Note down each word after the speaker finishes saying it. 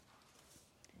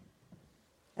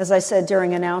As I said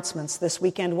during announcements, this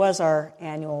weekend was our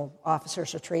annual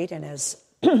officers' retreat, and as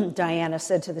Diana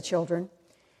said to the children,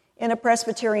 in a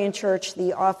Presbyterian church,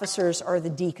 the officers are the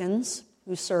deacons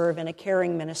who serve in a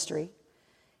caring ministry,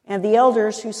 and the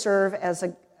elders who serve as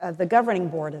the governing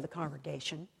board of the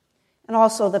congregation, and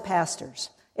also the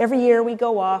pastors. Every year we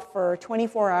go off for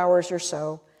 24 hours or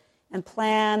so and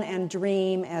plan and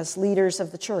dream as leaders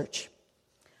of the church.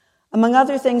 Among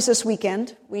other things this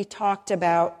weekend, we talked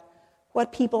about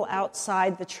what people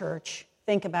outside the church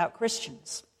think about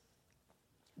Christians.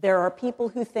 There are people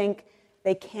who think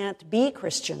they can't be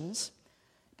Christians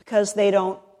because they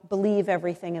don't believe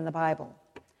everything in the Bible.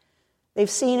 They've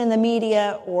seen in the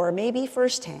media, or maybe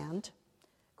firsthand,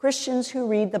 Christians who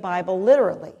read the Bible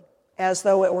literally, as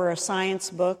though it were a science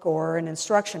book or an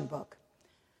instruction book.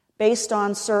 Based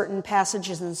on certain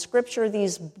passages in Scripture,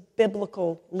 these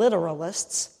biblical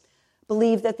literalists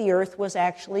believe that the earth was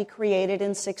actually created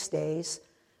in 6 days,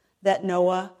 that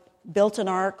Noah built an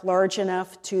ark large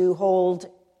enough to hold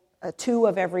 2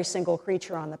 of every single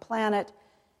creature on the planet,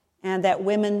 and that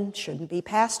women shouldn't be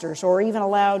pastors or even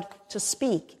allowed to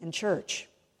speak in church.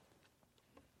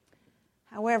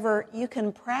 However, you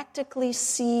can practically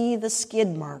see the skid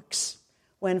marks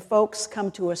when folks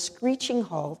come to a screeching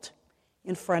halt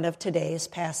in front of today's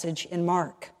passage in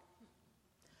Mark.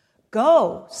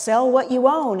 Go, sell what you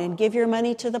own and give your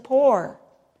money to the poor,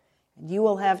 and you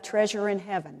will have treasure in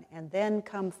heaven, and then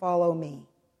come follow me,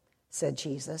 said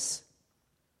Jesus.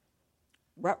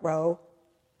 Ruh-roh.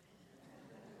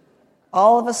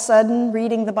 All of a sudden,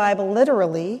 reading the Bible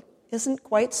literally isn't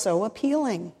quite so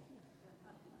appealing.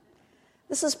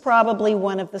 This is probably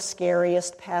one of the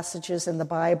scariest passages in the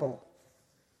Bible.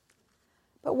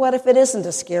 But what if it isn't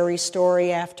a scary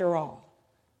story after all?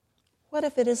 What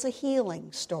if it is a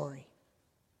healing story?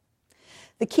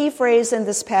 The key phrase in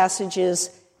this passage is,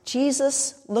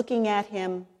 Jesus, looking at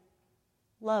him,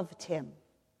 loved him,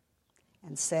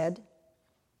 and said.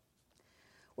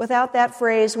 Without that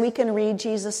phrase, we can read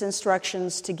Jesus'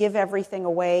 instructions to give everything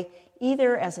away,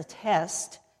 either as a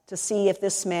test to see if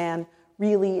this man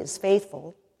really is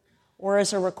faithful, or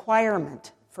as a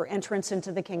requirement for entrance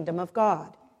into the kingdom of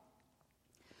God.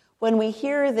 When we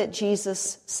hear that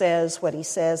Jesus says what he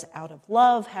says out of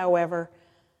love, however,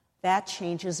 that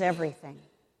changes everything.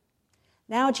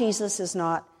 Now Jesus is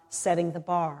not setting the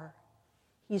bar.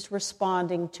 He's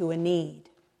responding to a need.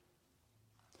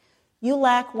 You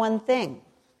lack one thing,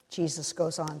 Jesus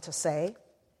goes on to say.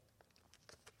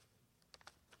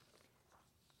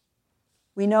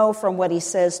 We know from what he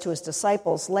says to his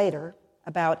disciples later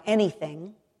about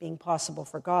anything being possible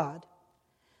for God,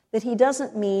 that he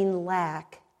doesn't mean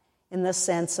lack in the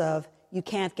sense of you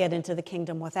can't get into the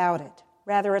kingdom without it.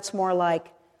 Rather, it's more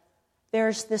like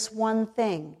there's this one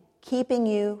thing keeping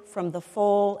you from the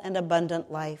full and abundant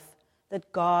life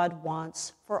that God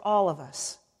wants for all of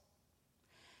us.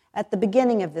 At the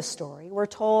beginning of this story, we're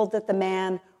told that the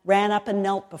man ran up and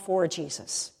knelt before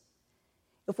Jesus.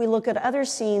 If we look at other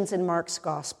scenes in Mark's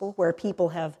gospel where people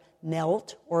have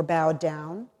knelt or bowed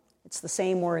down, it's the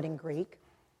same word in Greek.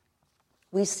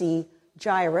 We see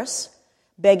Jairus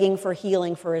begging for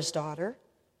healing for his daughter.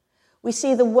 We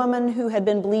see the woman who had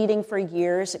been bleeding for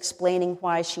years explaining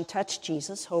why she touched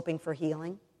Jesus, hoping for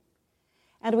healing.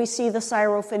 And we see the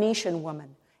Syrophoenician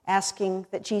woman asking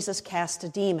that Jesus cast a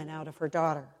demon out of her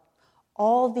daughter.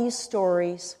 All these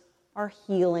stories are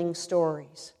healing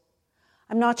stories.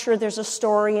 I'm not sure there's a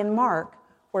story in Mark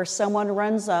where someone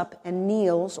runs up and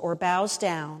kneels or bows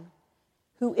down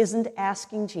who isn't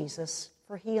asking Jesus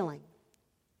for healing.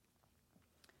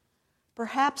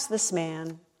 Perhaps this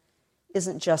man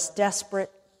isn't just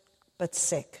desperate, but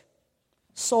sick,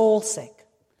 soul sick,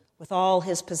 with all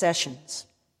his possessions.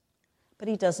 But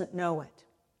he doesn't know it.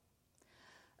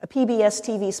 A PBS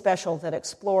TV special that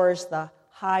explores the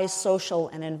high social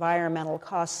and environmental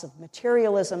costs of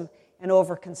materialism and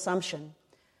overconsumption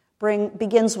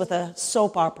begins with a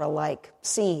soap opera-like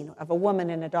scene of a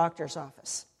woman in a doctor's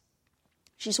office.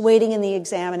 She's waiting in the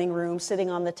examining room,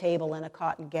 sitting on the table in a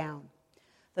cotton gown.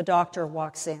 The doctor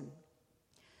walks in.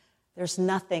 There's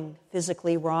nothing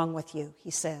physically wrong with you,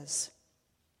 he says.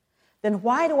 Then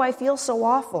why do I feel so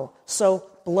awful, so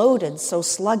bloated, so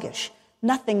sluggish?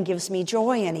 Nothing gives me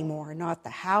joy anymore, not the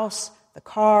house, the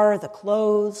car, the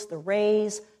clothes, the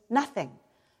raise, nothing.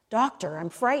 Doctor, I'm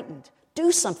frightened.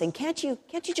 Do something. Can't you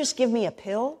just give me a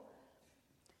pill?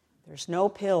 There's no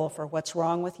pill for what's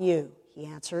wrong with you, he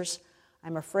answers.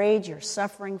 I'm afraid you're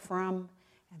suffering from,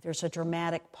 and there's a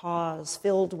dramatic pause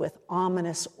filled with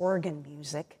ominous organ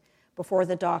music before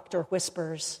the doctor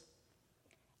whispers,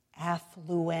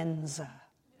 affluenza.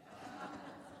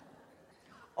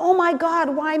 Oh my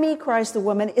God, why me, cries the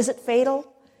woman. Is it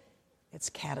fatal? It's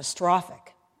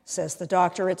catastrophic, says the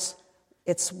doctor. It's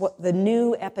the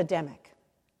new epidemic.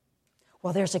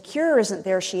 Well, there's a cure, isn't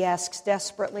there? She asks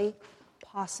desperately.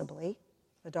 Possibly,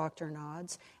 the doctor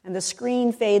nods, and the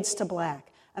screen fades to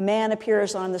black. A man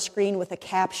appears on the screen with a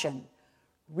caption,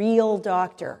 "Real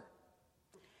doctor."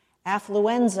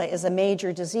 Affluenza is a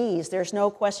major disease. There's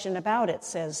no question about it,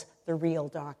 says the real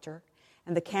doctor.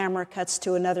 And the camera cuts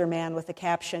to another man with the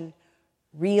caption,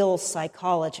 "Real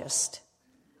psychologist."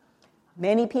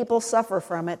 Many people suffer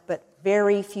from it, but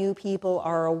very few people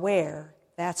are aware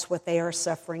that's what they are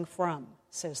suffering from,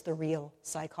 says the real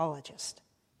psychologist.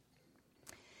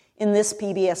 In this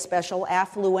PBS special,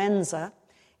 affluenza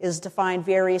is defined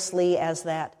variously as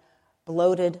that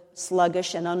bloated,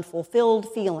 sluggish, and unfulfilled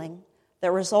feeling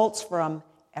that results from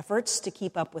efforts to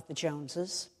keep up with the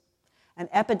Joneses, an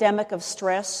epidemic of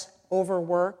stress,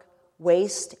 overwork,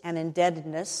 waste, and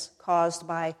indebtedness caused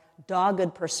by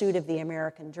dogged pursuit of the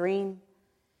American dream,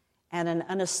 and an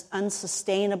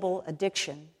unsustainable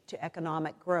addiction to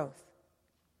economic growth.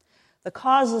 The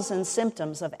causes and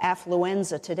symptoms of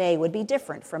affluenza today would be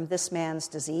different from this man's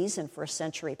disease in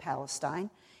first-century Palestine.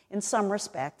 In some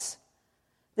respects,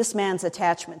 this man's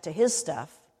attachment to his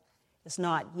stuff is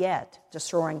not yet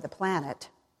destroying the planet,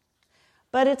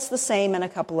 but it's the same in a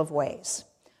couple of ways.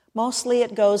 Mostly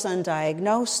it goes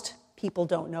undiagnosed. People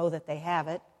don't know that they have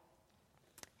it.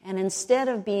 And instead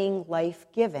of being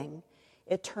life-giving,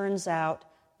 it turns out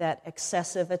that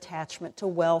excessive attachment to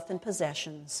wealth and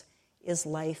possessions is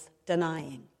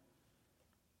life-denying.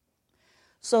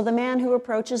 So the man who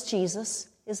approaches Jesus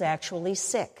is actually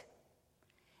sick.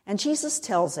 And Jesus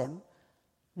tells him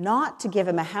not to give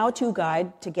him a how-to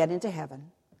guide to get into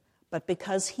heaven, but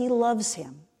because he loves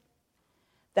him,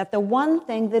 that the one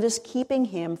thing that is keeping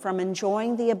him from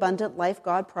enjoying the abundant life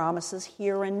God promises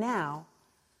here and now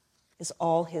is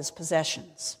all his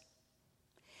possessions.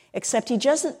 Except he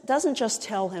doesn't just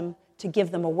tell him to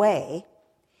give them away,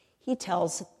 he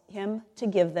tells him to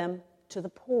give them to the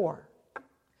poor,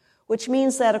 which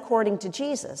means that according to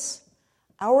Jesus,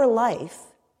 our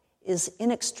life is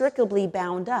inextricably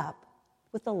bound up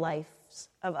with the lives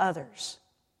of others.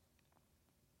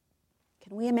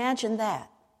 Can we imagine that?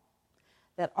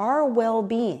 That our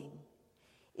well-being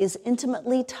is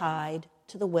intimately tied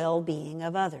to the well-being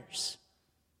of others.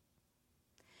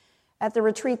 At the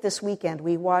retreat this weekend,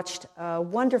 we watched a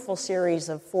wonderful series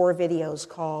of 4 videos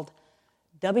called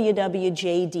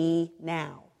WWJD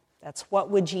Now. That's what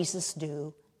would Jesus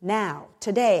do now,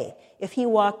 today, if he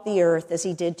walked the earth as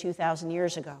he did 2,000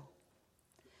 years ago.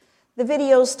 The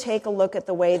videos take a look at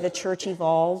the way the church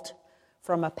evolved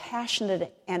from a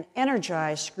passionate and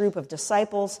energized group of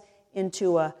disciples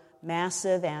into a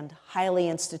massive and highly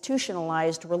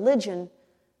institutionalized religion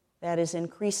that is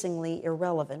increasingly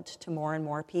irrelevant to more and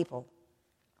more people.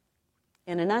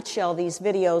 In a nutshell, these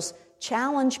videos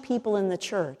challenge people in the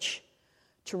church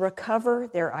to recover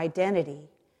their identity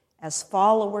as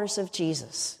followers of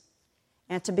Jesus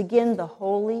and to begin the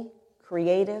holy,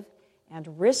 creative,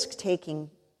 and risk-taking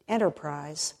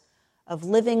enterprise of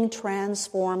living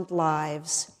transformed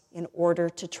lives in order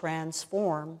to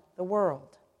transform the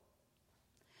world.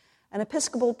 An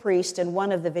Episcopal priest in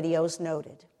one of the videos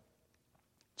noted,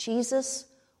 Jesus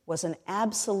was an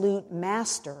absolute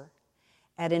master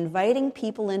at inviting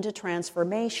people into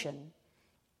transformation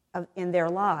in their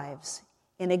lives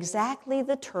in exactly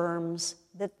the terms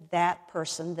that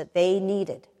person that they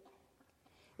needed.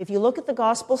 If you look at the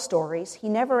gospel stories, he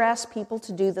never asked people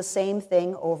to do the same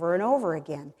thing over and over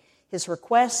again. His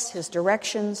requests, his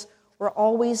directions were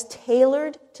always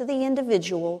tailored to the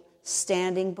individual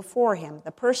standing before him,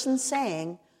 the person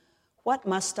saying, "What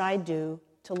must I do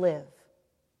to live?"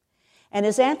 And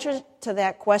his answer to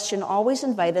that question always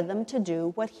invited them to do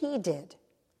what he did,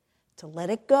 to let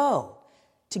it go,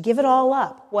 to give it all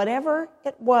up, whatever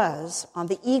it was on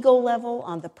the ego level,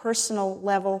 on the personal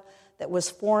level that was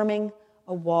forming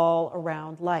a wall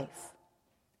around life.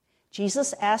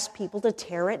 Jesus asked people to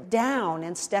tear it down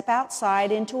and step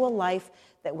outside into a life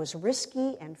that was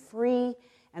risky and free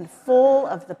and full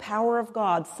of the power of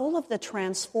God, full of the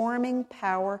transforming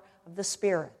power of the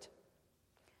Spirit.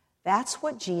 That's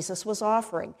what Jesus was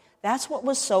offering. That's what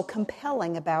was so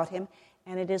compelling about him,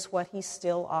 and it is what he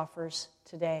still offers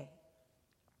today.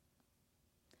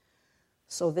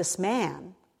 So this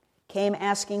man came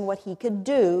asking what he could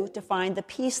do to find the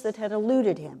peace that had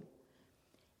eluded him.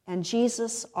 And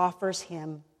Jesus offers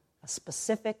him a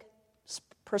specific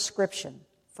prescription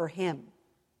for him.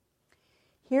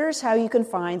 Here's how you can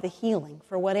find the healing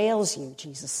for what ails you,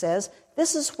 Jesus says.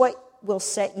 This is what will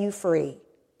set you free.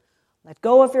 Let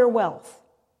go of your wealth.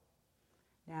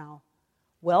 Now,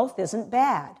 wealth isn't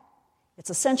bad. It's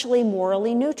essentially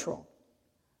morally neutral.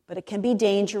 but it can be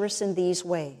dangerous in these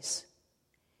ways.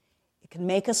 It can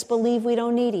make us believe we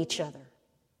don't need each other.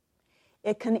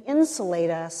 It can insulate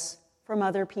us from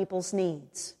other people's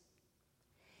needs.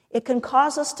 It can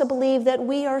cause us to believe that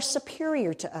we are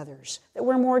superior to others, that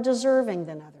we're more deserving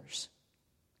than others.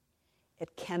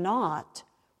 It cannot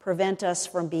prevent us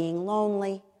from being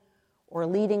lonely or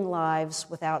leading lives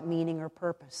without meaning or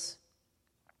purpose.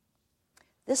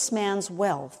 This man's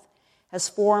wealth has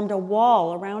formed a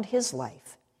wall around his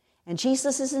life, and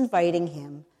Jesus is inviting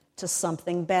him to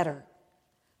something better,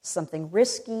 something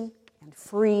risky and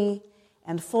free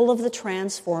and full of the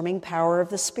transforming power of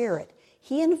the Spirit.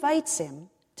 He invites him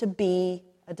to be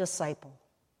a disciple.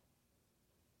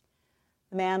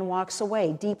 The man walks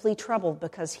away deeply troubled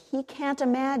because he can't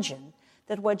imagine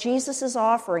that what Jesus is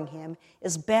offering him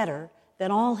is better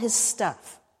than all his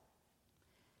stuff.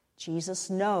 Jesus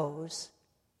knows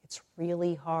it's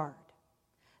really hard.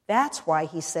 That's why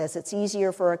he says it's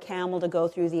easier for a camel to go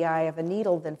through the eye of a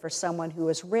needle than for someone who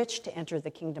is rich to enter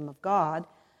the kingdom of God.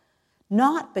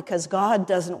 Not because God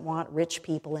doesn't want rich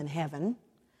people in heaven,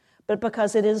 but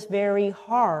because it is very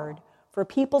hard for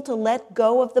people to let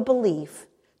go of the belief,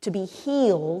 to be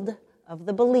healed of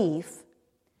the belief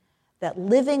that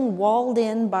living walled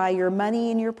in by your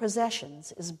money and your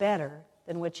possessions is better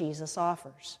than what Jesus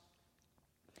offers.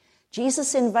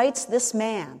 Jesus invites this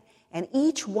man and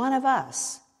each one of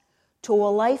us to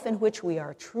a life in which we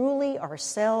are truly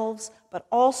ourselves, but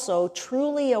also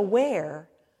truly aware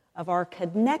of our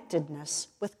connectedness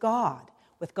with God,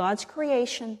 with God's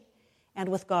creation, and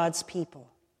with God's people.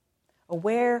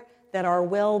 Aware that our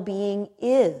well-being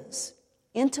is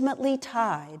intimately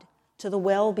tied to the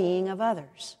well-being of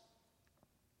others.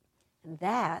 And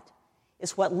that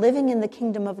is what living in the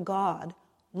kingdom of God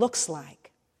looks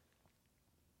like.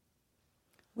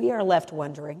 We are left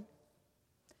wondering,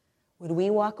 would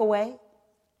we walk away?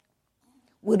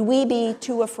 Would we be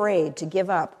too afraid to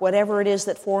give up whatever it is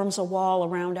that forms a wall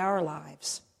around our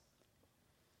lives?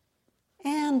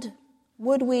 And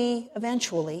would we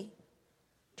eventually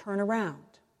turn around?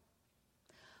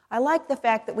 I like the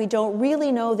fact that we don't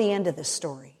really know the end of this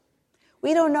story.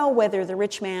 We don't know whether the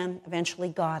rich man eventually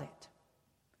got it.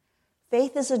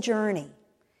 Faith is a journey.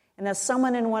 And as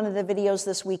someone in one of the videos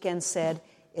this weekend said,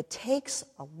 it takes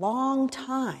a long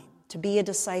time to be a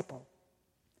disciple.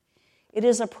 It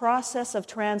is a process of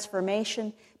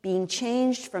transformation, being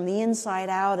changed from the inside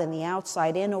out and the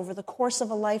outside in over the course of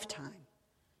a lifetime.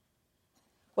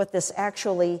 What this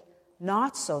actually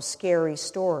not so scary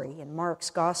story in Mark's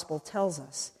gospel tells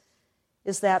us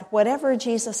is that whatever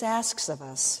Jesus asks of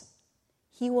us,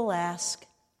 he will ask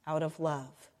out of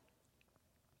love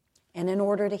and in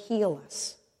order to heal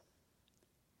us.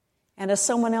 And as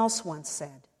someone else once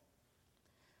said,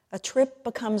 a trip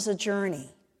becomes a journey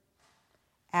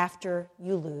after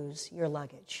you lose your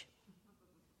luggage.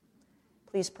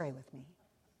 Please pray with me.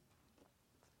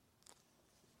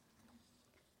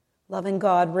 Loving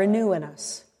God, renew in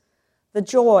us the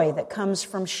joy that comes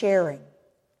from sharing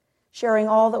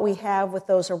all that we have with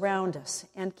those around us,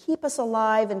 and keep us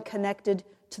alive and connected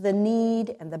to the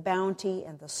need and the bounty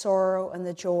and the sorrow and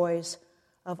the joys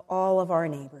of all of our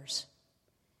neighbors.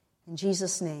 In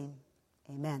Jesus' name,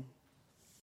 amen.